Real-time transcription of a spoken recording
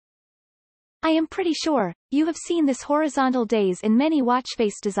I am pretty sure you have seen this horizontal days in many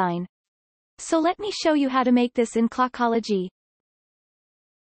watchface design. So let me show you how to make this in Clockology.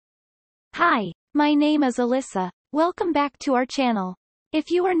 Hi, my name is Alyssa. Welcome back to our channel. If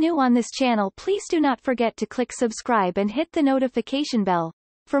you are new on this channel, please do not forget to click subscribe and hit the notification bell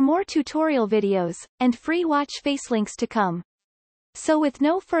for more tutorial videos and free watchface links to come. So with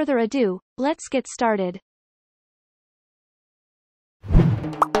no further ado, let's get started.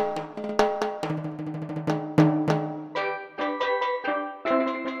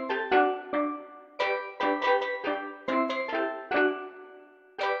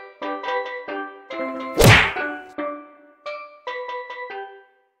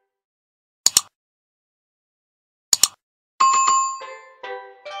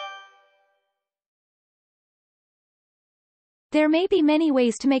 There may be many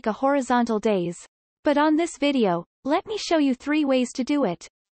ways to make a horizontal days, but on this video, let me show you 3 ways to do it.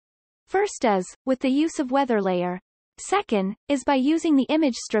 First is with the use of weather layer. Second is by using the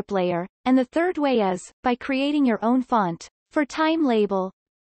image strip layer, and the third way is by creating your own font for time label.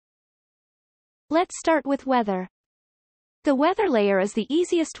 Let's start with weather. The weather layer is the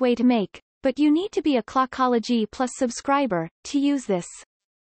easiest way to make, but you need to be a Clockology Plus subscriber to use this.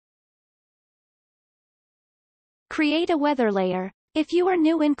 Create a weather layer. If you are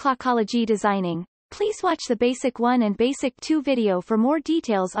new in Clockology designing, please watch the Basic 1 and Basic 2 video for more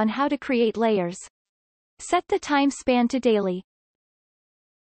details on how to create layers. Set the time span to daily.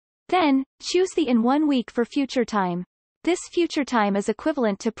 Then, choose the in 1 week for future time. This future time is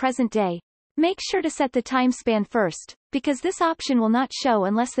equivalent to present day. Make sure to set the time span first, because this option will not show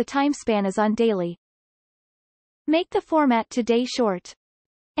unless the time span is on daily. Make the format to day short.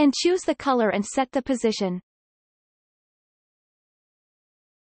 And choose the color and set the position.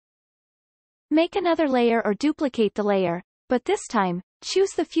 Make another layer or duplicate the layer, but this time, choose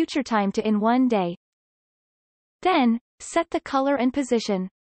the future time to in 1 day. Then, set the color and position.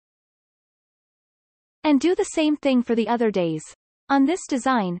 And do the same thing for the other days. On this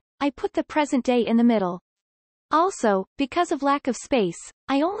design, I put the present day in the middle. Also, because of lack of space,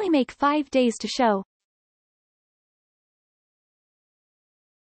 I only make 5 days to show.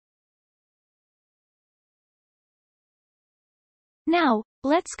 Now,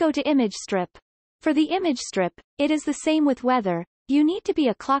 let's go to image strip. For the image strip, it is the same with weather. You need to be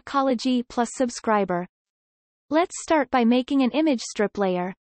a Clockology Plus subscriber. Let's start by making an image strip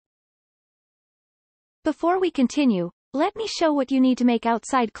layer. Before we continue, let me show what you need to make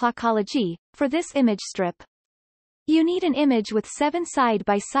outside Clockology for this image strip. You need an image with 7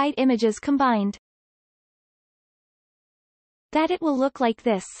 side-by-side images combined. That it will look like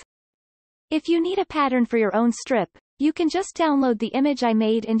this. If you need a pattern for your own strip, you can just download the image I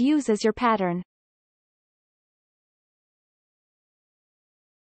made and use as your pattern.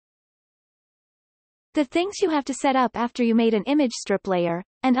 The things you have to set up after you made an image strip layer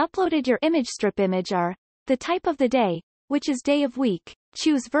and uploaded your image strip image are the type of the day, which is day of week,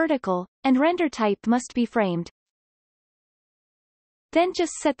 choose vertical, and render type must be framed. Then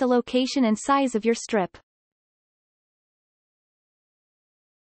just set the location and size of your strip.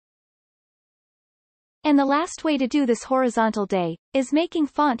 And the last way to do this horizontal day is making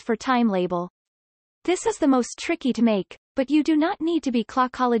font for time label. This is the most tricky to make, but you do not need to be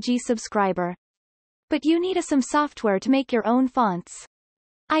Clockology subscriber. But you need some software to make your own fonts.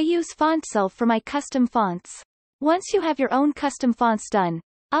 I use FontSelf for my custom fonts. Once you have your own custom fonts done,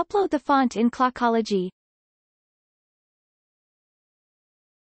 upload the font in Clockology.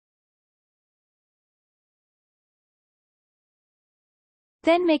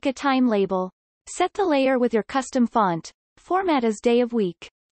 Then make a time label. Set the layer with your custom font, format as day of week.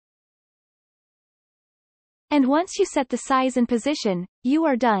 And once you set the size and position, you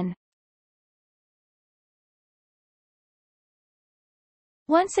are done.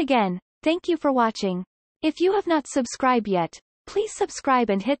 Once again, thank you for watching. If you have not subscribed yet, please subscribe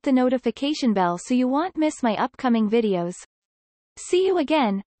and hit the notification bell so you won't miss my upcoming videos. See you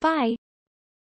again, bye.